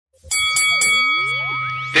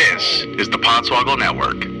This is the Podswoggle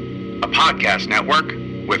Network, a podcast network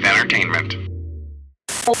with entertainment.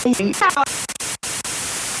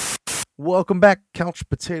 Welcome back, couch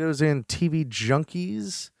potatoes and TV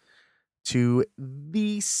junkies, to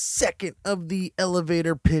the second of the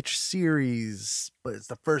elevator pitch series. But it's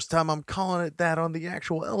the first time I'm calling it that on the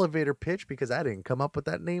actual elevator pitch because I didn't come up with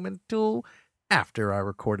that name until after I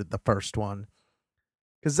recorded the first one.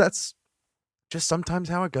 Because that's just sometimes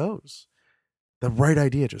how it goes. The right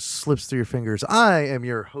idea just slips through your fingers. I am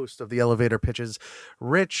your host of the elevator pitches,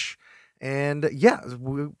 Rich. And yeah,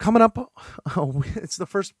 coming up, it's the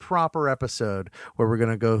first proper episode where we're going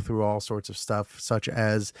to go through all sorts of stuff, such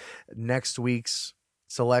as next week's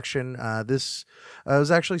selection. This was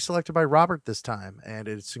actually selected by Robert this time, and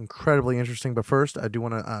it's incredibly interesting. But first, I do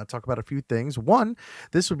want to talk about a few things. One,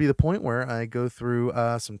 this would be the point where I go through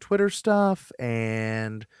some Twitter stuff,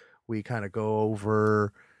 and we kind of go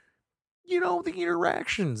over the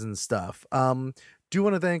interactions and stuff. Do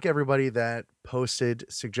want to thank everybody that posted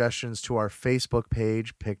suggestions to our Facebook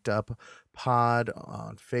page, Picked Up Pod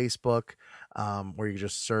on Facebook, where you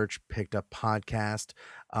just search Picked Up Podcast.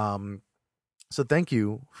 So thank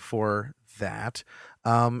you for that,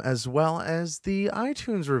 as well as the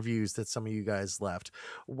iTunes reviews that some of you guys left.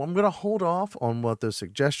 Well, I'm going to hold off on what those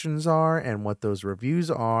suggestions are and what those reviews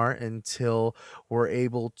are until we're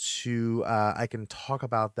able to, I can talk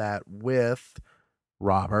about that with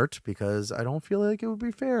Robert, because I don't feel like it would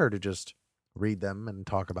be fair to just read them and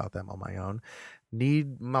talk about them on my own.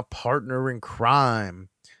 Need my partner in crime,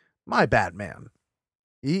 my Batman.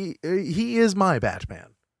 He is my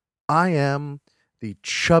Batman. I am the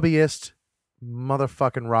chubbiest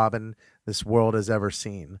motherfucking Robin this world has ever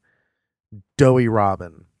seen. Doughy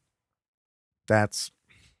Robin. That's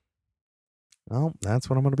what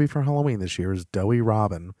I'm going to be for Halloween this year, is Doughy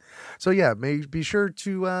Robin. So yeah, be sure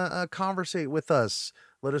to conversate with us.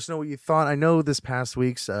 Let us know what you thought. I know this past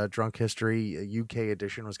week's Drunk History UK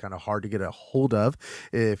edition was kind of hard to get a hold of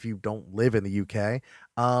if you don't live in the UK.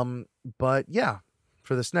 But yeah,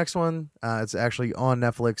 for this next one, it's actually on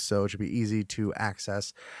Netflix, so it should be easy to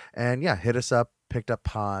access. And yeah, hit us up, Picked Up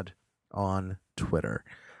Pod on Twitter.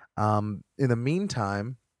 In the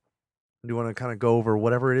meantime, I do want to kind of go over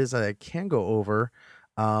whatever it is that I can go over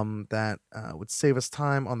that would save us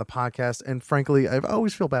time on the podcast. And frankly, I've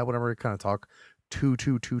always feel bad whenever I kind of talk too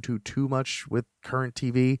much with current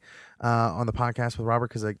TV on the podcast with Robert,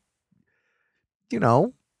 because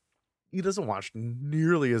he doesn't watch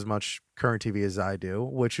nearly as much current TV as I do,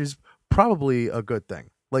 which is probably a good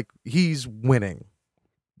thing. Like, he's winning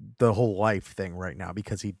the whole life thing right now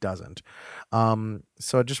because he doesn't.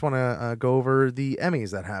 So I just want to go over the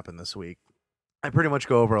Emmys that happened this week. I pretty much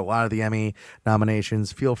go over a lot of the Emmy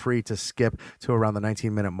nominations. Feel free to skip to around the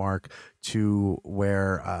 19-minute mark to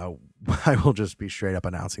where I will just be straight up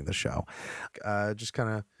announcing the show. Just kind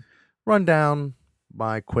of run down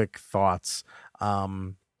my quick thoughts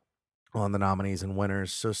on the nominees and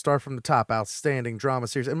winners. So start from the top: Outstanding Drama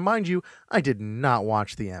Series. And mind you, I did not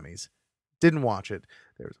watch the Emmys. Didn't watch it.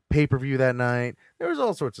 There was a pay-per-view that night. There was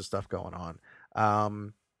all sorts of stuff going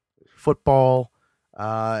on. Football,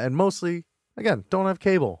 and mostly, again, don't have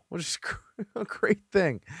cable, which is a great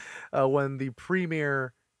thing. When the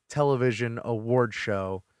premier television award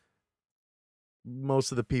show,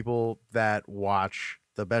 most of the people that watch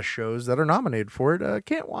the best shows that are nominated for it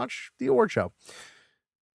can't watch the award show.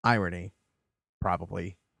 Irony,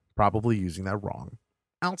 probably using that wrong.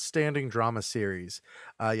 Outstanding Drama Series.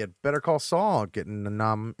 You had Better Call Saul getting a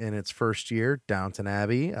nom in its first year. Downton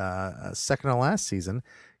Abbey, second to last season.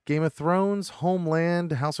 Game of Thrones,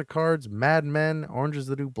 Homeland, House of Cards, Mad Men, Orange is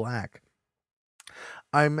the New Black.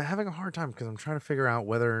 I'm having a hard time because I'm trying to figure out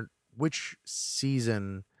which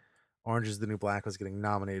season Orange is the New Black was getting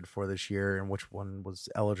nominated for this year and which one was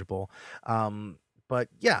eligible. But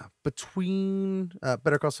yeah, between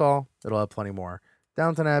Better Call Saul, it'll have plenty more.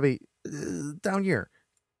 Downton Abbey, down year.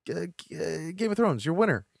 Game of Thrones, your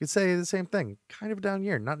winner. You could say the same thing. Kind of down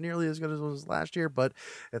year. Not nearly as good as it was last year, but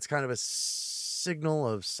it's kind of a signal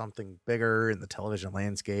of something bigger in the television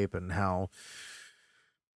landscape and how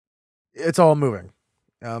it's all moving.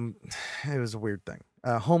 It was a weird thing.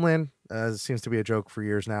 Homeland seems to be a joke for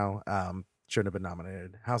years now. Shouldn't have been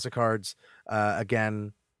nominated. House of Cards,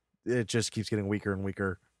 again, it just keeps getting weaker and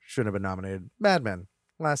weaker. Shouldn't have been nominated. Mad Men,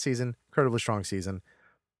 last season, incredibly strong season.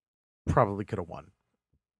 Probably could have won.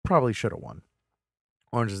 Probably should have won.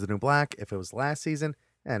 Orange is the New Black, if it was last season,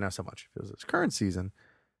 not so much. If it was this current season,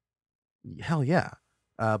 hell yeah.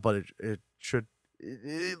 But it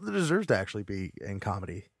deserves to actually be in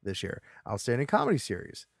comedy this year. Outstanding Comedy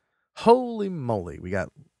Series. Holy moly. We got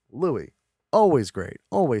Louie. Always great.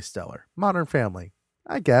 Always stellar. Modern Family.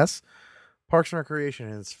 I guess. Parks and Recreation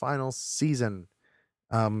in its final season.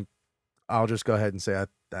 I'll just go ahead and say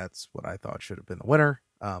that's what I thought should have been the winner.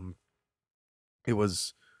 It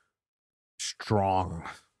was strong.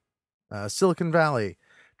 Silicon Valley,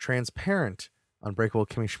 Transparent, Unbreakable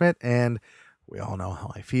Kimmy Schmidt, and we all know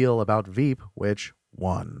how I feel about Veep, which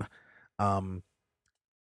won.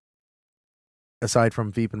 Aside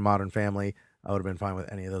from Veep and Modern Family, I would have been fine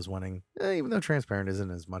with any of those winning. Even though Transparent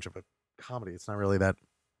isn't as much of a comedy, it's not really that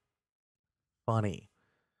funny.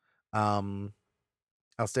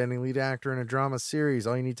 Outstanding lead actor in a drama series.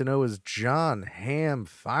 All you need to know is Jon Hamm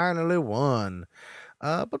finally won.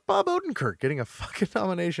 But Bob Odenkirk getting a fucking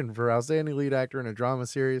nomination for outstanding lead actor in a drama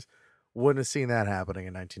series, wouldn't have seen that happening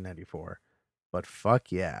in 1994. But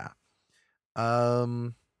fuck yeah. I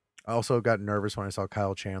also got nervous when I saw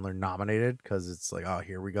Kyle Chandler nominated because it's like, oh,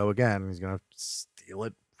 here we go again. He's gonna steal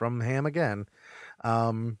it from Hamm again.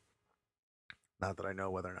 Not that I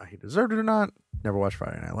know whether or not he deserved it or not. Never watched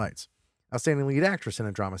Friday Night Lights. Outstanding lead actress in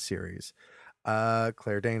a drama series.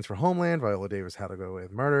 Claire Danes for Homeland, Viola Davis, How to Get Away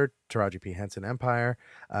with Murder, Taraji P. Henson, Empire,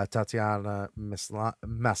 Tatiana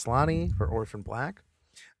Maslany for Orphan Black,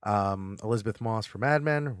 Elizabeth Moss for Mad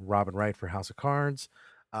Men, Robin Wright for House of Cards.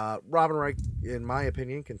 Robin Wright, in my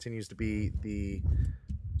opinion, continues to be the...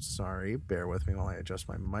 Sorry, bear with me while I adjust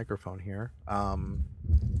my microphone here.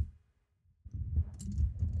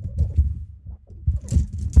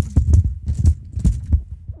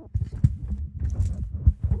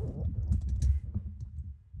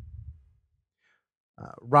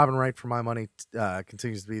 Robin Wright, for my money,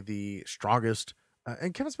 continues to be the strongest.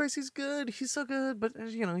 And Kevin Spacey's good. He's so good, but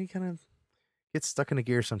he kind of gets stuck in a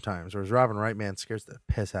gear sometimes. Whereas Robin Wright, man, scares the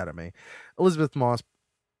piss out of me. Elizabeth Moss,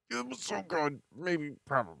 it was so good. Maybe,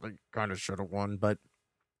 probably, kind of should have won, but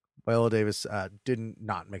Viola Davis did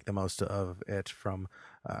not make the most of it from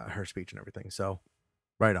her speech and everything. So,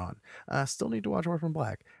 right on. Still need to watch Orphan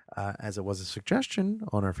Black, as it was a suggestion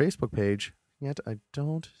on our Facebook page. Yet I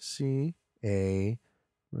don't see a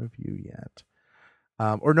review yet.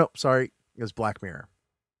 Or no, sorry, it was Black Mirror.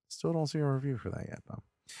 Still don't see a review for that yet, though.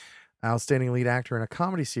 Outstanding lead actor in a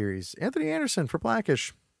comedy series. Anthony Anderson for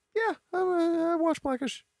Blackish. Yeah, I watched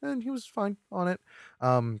Blackish, and he was fine on it.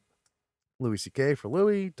 Louis C.K. for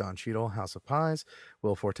Louis, Don Cheadle, House of Pies,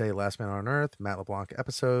 Will Forte, Last Man on Earth, Matt LeBlanc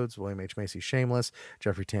Episodes, William H. Macy, Shameless,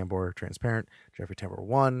 Jeffrey Tambor, Transparent, Jeffrey Tambor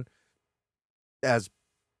 1, as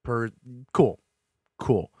per, cool.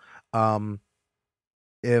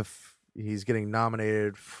 If he's getting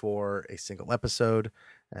nominated for a single episode,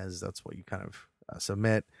 as that's what you kind of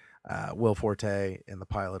submit, Will Forte in the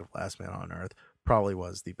pilot of Last Man on Earth probably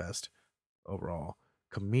was the best overall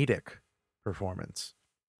comedic performance,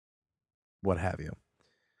 what have you.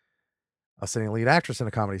 Outstanding lead actress in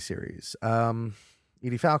a comedy series.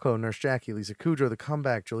 Edie Falco, Nurse Jackie, Lisa Kudrow, The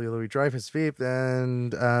Comeback, Julia Louis-Dreyfus, Veep,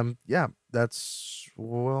 and yeah, that's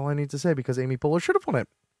all I need to say because Amy Poehler should have won it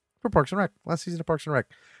for Parks and Rec. Last season of Parks and Rec,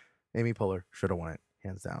 Amy Poehler should have won it,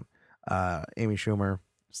 hands down. Amy Schumer,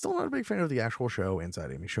 still not a big fan of the actual show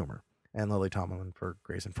Inside Amy Schumer. And Lily Tomlin for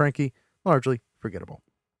Grace and Frankie, largely forgettable.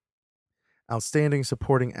 Outstanding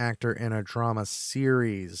supporting actor in a drama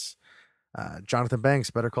series. Jonathan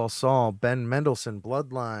Banks, Better Call Saul, Ben Mendelsohn,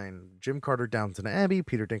 Bloodline, Jim Carter, Downton Abbey,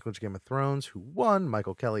 Peter Dinklage, Game of Thrones, who won,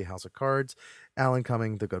 Michael Kelly, House of Cards, Alan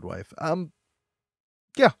Cumming, The Good Wife.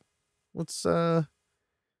 Yeah, let's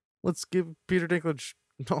give Peter Dinklage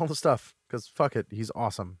all the stuff because fuck it, he's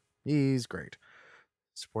awesome, he's great.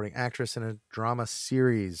 Supporting actress in a drama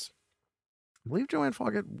series. I believe Joanne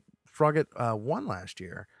Froggatt won last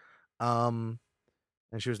year, and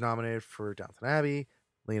she was nominated for Downton Abbey.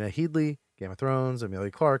 Lena Headey, Game of Thrones,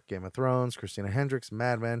 Emilia Clarke, Game of Thrones, Christina Hendricks,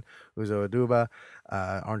 Mad Men, Uzo Aduba,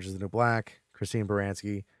 Orange is the New Black, Christine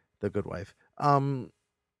Baranski, The Good Wife. Uzo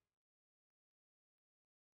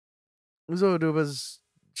Aduba's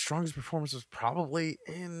strongest performance was probably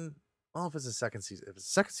in, well, if it's the second season. If it's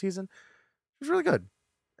the second season, it was really good.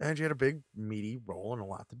 And she had a big, meaty role and a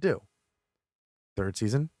lot to do. Third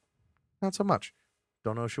season, not so much.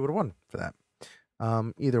 Don't know if she would have won for that.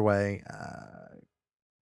 Either way,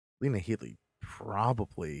 Lena Headey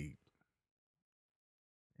probably,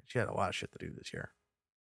 she had a lot of shit to do this year.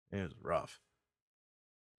 It was rough.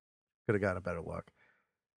 Could have gotten a better look.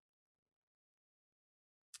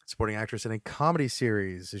 Supporting actress in a comedy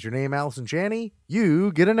series. Is your name Allison Janney?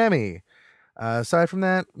 You get an Emmy. Aside from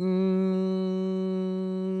that,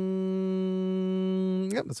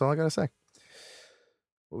 yep, that's all I gotta say.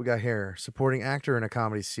 What we got here? Supporting actor in a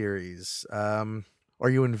comedy series. Are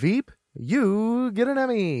you in Veep? You get an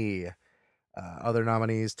Emmy. Other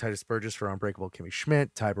nominees: Titus Burgess for Unbreakable Kimmy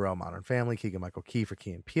Schmidt, Ty Burrell, Modern Family, Keegan-Michael Key for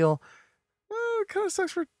Key and Peele. it kind of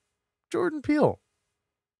sucks for Jordan Peele.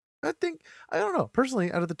 I don't know.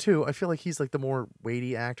 Personally, out of the two, I feel like he's like the more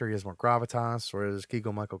weighty actor. He has more gravitas, whereas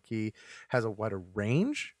Keegan-Michael Key has a wider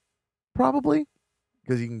range, probably,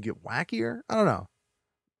 because he can get wackier. I don't know.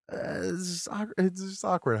 It's just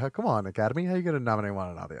awkward. Come on, Academy. How you going to nominate one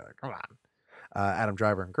and not the other? Come on. Adam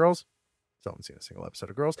Driver in Girls. Still haven't seen a single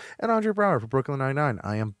episode of Girls. And Andre Braugher for Brooklyn Nine-Nine.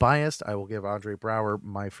 I am biased. I will give Andre Braugher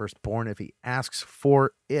my firstborn if he asks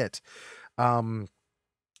for it.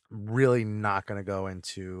 Really not going to go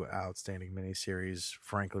into outstanding miniseries,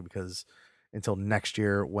 frankly, because until next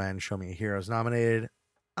year when Show Me a Hero is nominated,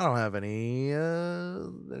 I don't have anything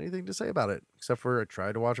to say about it, except for I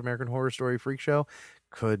tried to watch American Horror Story Freak Show.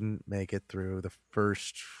 Couldn't make it through the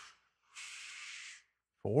first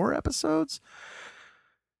 4 episodes.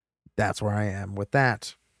 That's where I am with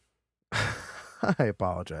that. I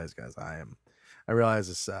apologize, guys. I realize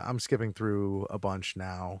this. I'm skipping through a bunch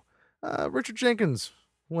now. Richard Jenkins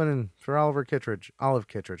winning for Olive Kitteridge.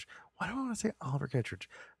 Why do I want to say Oliver Kitteridge?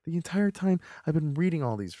 The entire time I've been reading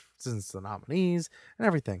all these since the nominees and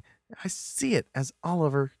everything, I see it as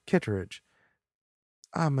Oliver Kitteridge.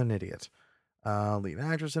 I'm an idiot. Lead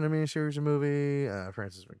actress in a miniseries or movie.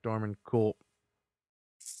 Frances McDormand. Cool.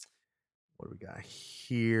 What do we got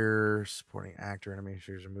here? Supporting actor in a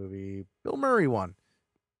miniseries or movie. Bill Murray won.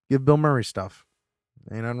 Give Bill Murray stuff.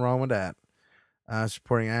 Ain't nothing wrong with that.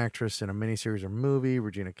 Supporting actress in a miniseries or movie.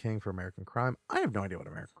 Regina King for American Crime. I have no idea what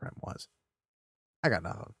American Crime was. I got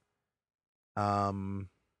nothing.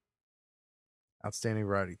 Outstanding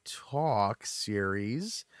Variety Talk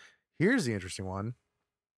series. Here's the interesting one.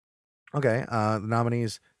 Okay, the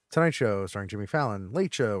nominees: Tonight Show starring Jimmy Fallon,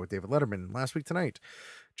 Late Show with David Letterman, Last Week Tonight,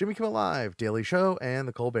 Jimmy Kimmel Live, Daily Show, and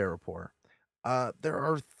The Colbert Report. There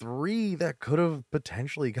are 3 that could have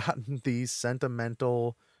potentially gotten the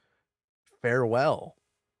sentimental farewell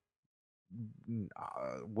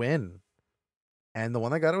win, and the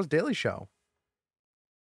one that got it was Daily Show.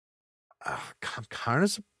 I'm kind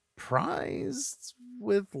of surprised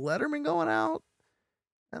with Letterman going out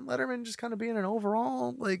and Letterman just kind of being an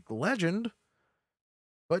overall like legend.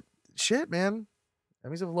 But shit, man,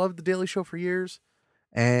 Emmys have loved the Daily Show for years,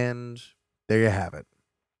 and there you have it.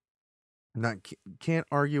 Can't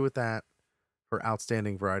argue with that for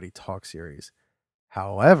Outstanding Variety Talk Series.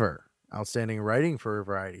 However, Outstanding Writing for a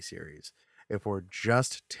Variety Series, if we're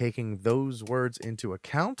just taking those words into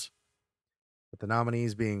account, with the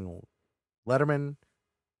nominees being Letterman,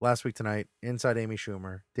 Last Week Tonight, Inside Amy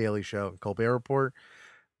Schumer, Daily Show, and Colbert Report,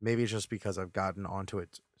 maybe it's just because I've gotten onto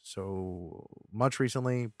it so much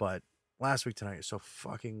recently, but Last Week Tonight is so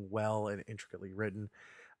fucking well and intricately written.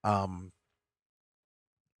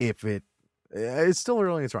 It's still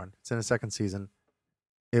early in its run. It's in a second season.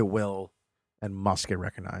 It will and must get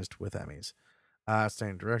recognized with Emmys.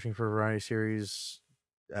 Outstanding Directing for a Variety Series,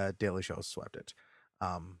 Daily Show swept it.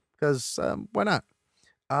 Because why not?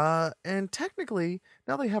 And technically,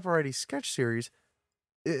 now they have Variety Sketch Series.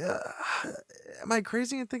 Am I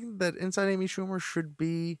crazy in thinking that Inside Amy Schumer should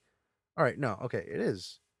be? All right, no, okay, it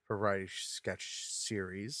is for Variety Sketch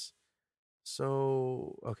Series.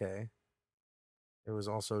 So, okay. It was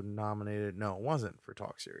also nominated. No, it wasn't for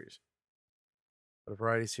Talk Series. But a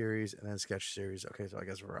Variety Series and then Sketch Series. Okay, so I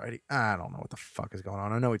guess Variety. I don't know what the fuck is going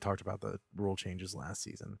on. I know we talked about the rule changes last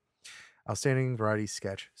season. Outstanding Variety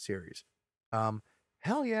Sketch Series.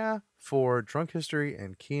 Hell yeah for Drunk History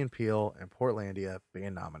and Key and Peele and Portlandia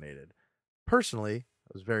being nominated. Personally,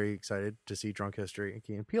 I was very excited to see Drunk History and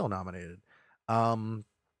Key and Peele nominated. Inside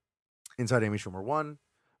Amy Schumer won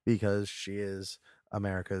because she is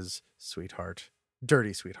America's sweetheart,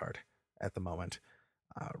 dirty sweetheart at the moment.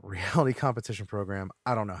 Reality competition program.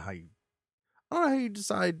 I don't know how you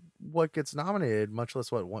decide what gets nominated, much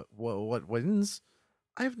less what wins.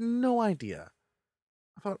 I have no idea.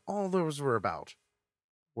 I thought all those were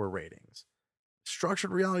ratings.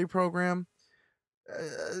 Structured reality program.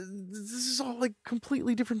 This is all like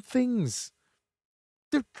completely different things.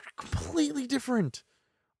 They're completely different.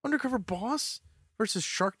 Undercover Boss versus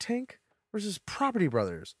Shark Tank versus Property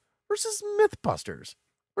Brothers versus Mythbusters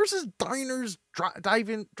versus Diners,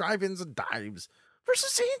 Drive-Ins and Dives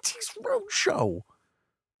versus Antiques Roadshow.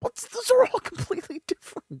 Those are all completely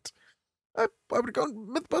different. I would have gone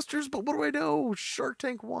Mythbusters, but what do I know? Shark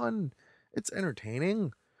Tank won. It's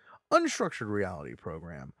entertaining. Unstructured reality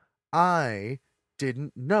program. I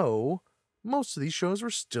didn't know most of these shows were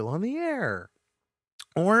still on the air.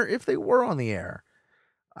 Or if they were on the air.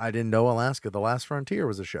 I didn't know Alaska The Last Frontier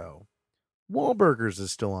was a show. Wahlburgers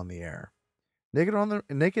is still on the air.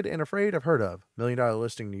 Naked and Afraid I've heard of. $1 Million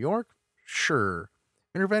Listing New York? Sure.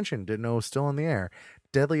 Intervention, didn't know it was still on the air.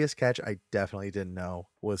 Deadliest Catch, I definitely didn't know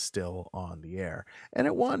was still on the air, and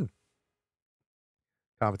it won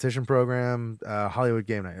competition program, Hollywood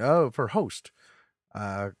Game Night. Oh, for host,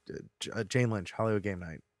 Jane Lynch, Hollywood Game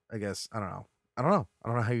Night. I guess I don't know. I don't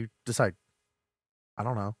know how you decide. I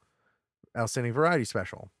don't know. Outstanding Variety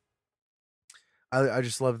Special. I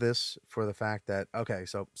just love this for the fact that okay,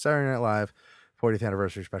 so Saturday Night Live 40th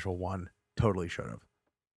anniversary special one totally should have.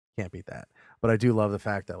 Can't beat that. But I do love the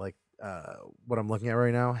fact that like what I'm looking at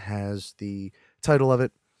right now has the title of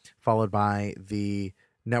it followed by the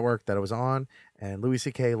network that it was on, and Louis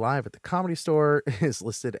C.K. Live at the Comedy Store is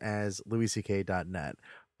listed as louisck.net.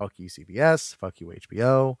 Fuck you CBS, fuck you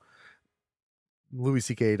HBO.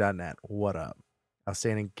 louisck.net. What up?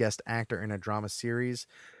 Outstanding guest actor in a drama series.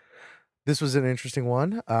 This was an interesting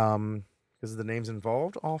one because of the names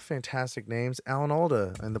involved. All fantastic names. Alan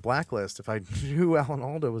Alda and The Blacklist. If I knew Alan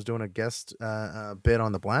Alda was doing a guest bit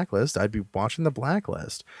on The Blacklist, I'd be watching The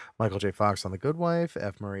Blacklist. Michael J. Fox on The Good Wife.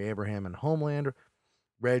 F. Murray Abraham in Homeland.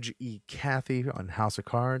 Reg E. Cathy on House of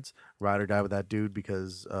Cards. Ride or die with that dude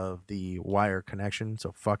because of the Wire connection,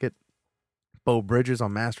 so fuck it. Beau Bridges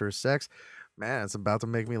on Master of Sex. Man, it's about to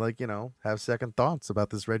make me like, have second thoughts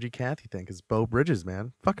about this Reggie Cathy thing. Because Beau Bridges,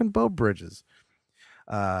 man. Fucking Beau Bridges.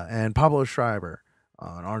 And Pablo Schreiber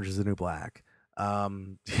on Orange is the New Black.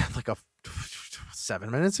 Like a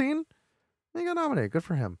 7-minute scene. He got nominated. Good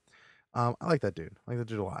for him. I like that dude. I like that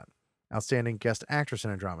dude a lot. Outstanding guest actress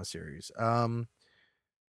in a drama series. What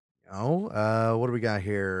do we got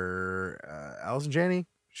here? Allison Janney.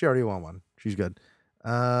 She already won one. She's good.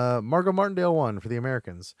 Margot Martindale won for The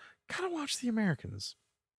Americans. Gotta watch The Americans.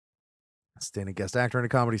 Outstanding guest actor in a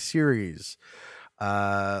comedy series.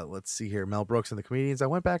 Let's see here. Mel Brooks and the Comedians. I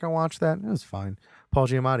went back and watched that. It was fine. Paul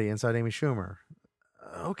Giamatti, Inside Amy Schumer.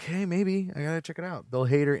 Okay, maybe. I gotta check it out. Bill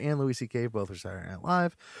Hader and Louis C.K. both are Saturday Night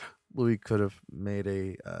Live. Louis could have made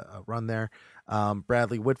a run there.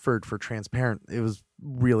 Bradley Whitford for Transparent. It was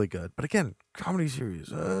really good. But again, comedy series.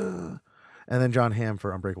 And then John Hamm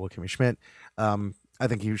for Unbreakable Kimmy Schmidt. I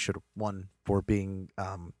think he should have won for being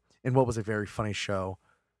in what was a very funny show.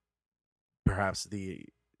 Perhaps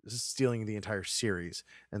stealing the entire series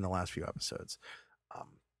in the last few episodes.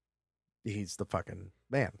 He's the fucking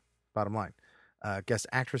man. Bottom line. Guest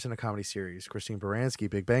actress in a comedy series: Christine Baranski,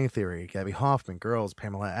 Big Bang Theory; Gabby Hoffman, Girls;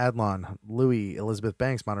 Pamela Adlon, Louis; Elizabeth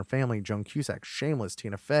Banks, Modern Family; Joan Cusack, Shameless;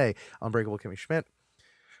 Tina Fey, Unbreakable Kimmy Schmidt.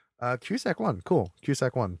 Cusack won. Cool.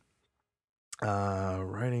 Cusack won.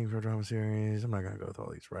 Writing for a drama series. I'm not gonna go with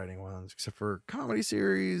all these writing ones except for comedy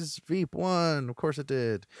series. Veep won. Of course it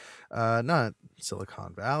did. Not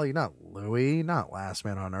Silicon Valley, not Louis, not Last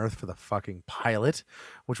Man on Earth for the fucking pilot,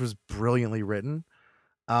 which was brilliantly written.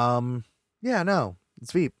 Yeah, no,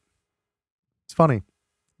 it's Veep. It's funny.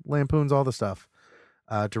 Lampoons all the stuff.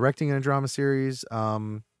 Directing in a drama series.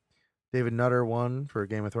 David Nutter won for a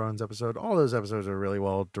Game of Thrones episode. All those episodes are really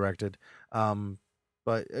well directed.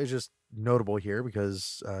 But it's just notable here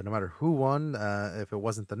because no matter who won, if it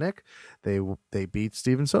wasn't the Nick, they beat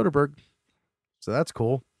Steven Soderbergh. So that's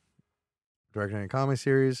cool. Directing a comedy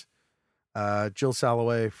series. Jill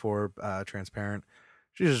Salloway for Transparent.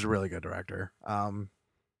 She's just a really good director. And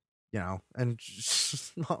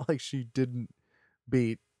it's not like she didn't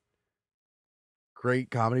beat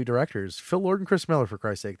great comedy directors. Phil Lord and Chris Miller, for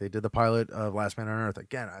Christ's sake. They did the pilot of Last Man on Earth.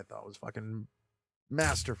 Again, I thought was fucking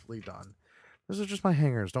masterfully done. Those are just my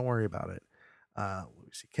hangers. Don't worry about it.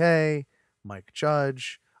 Louis C.K., Mike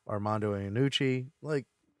Judge, Armando Iannucci. Like,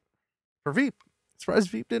 for Veep. Surprised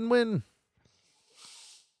Veep didn't win.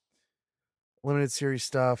 Limited series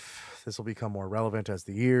stuff. This will become more relevant as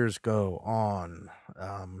the years go on.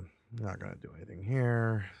 Not going to do anything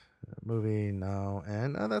here. Movie, no.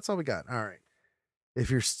 And that's all we got. All right. If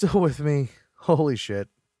you're still with me, holy shit.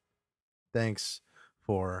 Thanks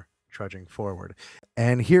for trudging forward.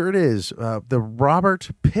 And here it is. The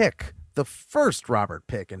Robert Pick, the first Robert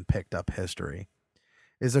Pick in Picked Up history,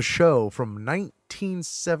 is a show from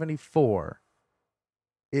 1974.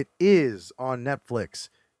 It is on Netflix.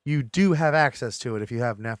 You do have access to it if you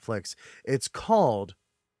have Netflix. It's called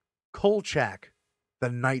Kolchak, the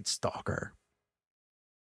Night Stalker.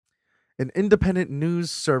 An independent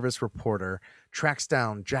news service reporter tracks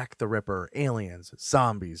down Jack the Ripper, aliens,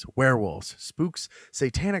 zombies, werewolves, spooks,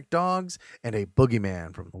 satanic dogs, and a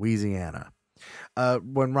boogeyman from Louisiana.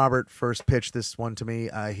 When Robert first pitched this one to me,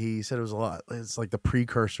 he said it's like the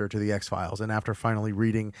precursor to the X-Files. And after finally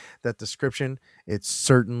reading that description, it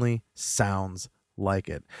certainly sounds like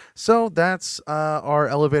it. So that's our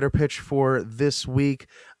elevator pitch for this week.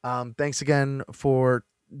 Thanks again for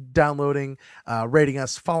downloading, rating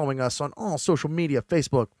us, following us on all social media,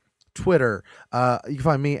 Facebook, Twitter. You can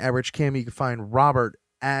find me at Rich Kim. You can find Robert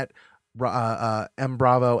at mbravo.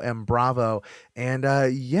 And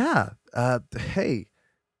hey,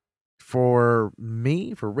 for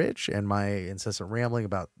me, for Rich, and my incessant rambling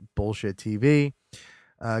about bullshit TV,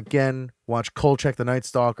 again, watch Kolchak the Night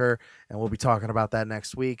Stalker, and we'll be talking about that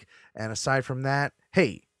next week. And aside from that,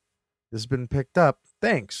 hey, this has been picked up.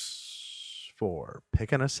 Thanks for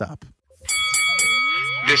picking us up.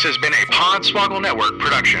 This has been a Podswoggle Network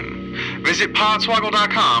production. Visit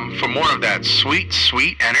podswoggle.com for more of that sweet,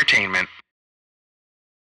 sweet entertainment.